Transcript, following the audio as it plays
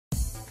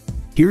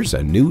Here's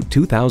a new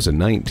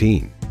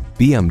 2019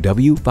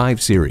 BMW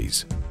 5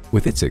 Series.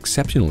 With its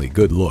exceptionally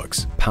good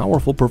looks,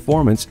 powerful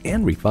performance,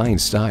 and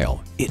refined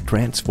style, it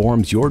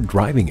transforms your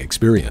driving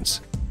experience.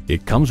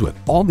 It comes with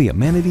all the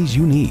amenities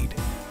you need: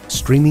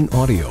 streaming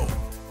audio,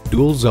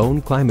 dual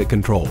zone climate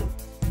control,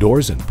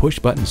 doors and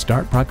push-button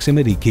start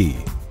proximity key,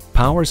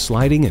 power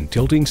sliding and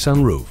tilting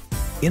sunroof,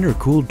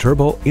 intercooled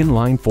turbo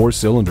inline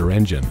 4-cylinder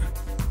engine,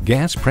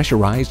 gas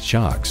pressurized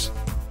shocks,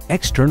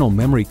 external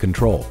memory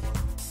control,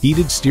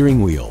 heated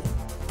steering wheel,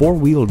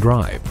 4-wheel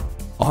drive,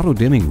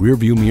 auto-dimming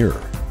rearview mirror,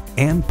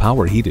 and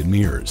power heated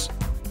mirrors.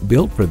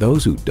 Built for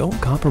those who don't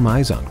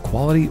compromise on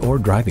quality or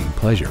driving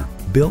pleasure.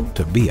 Built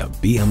to be a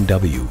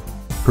BMW.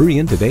 Hurry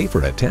in today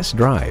for a test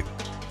drive.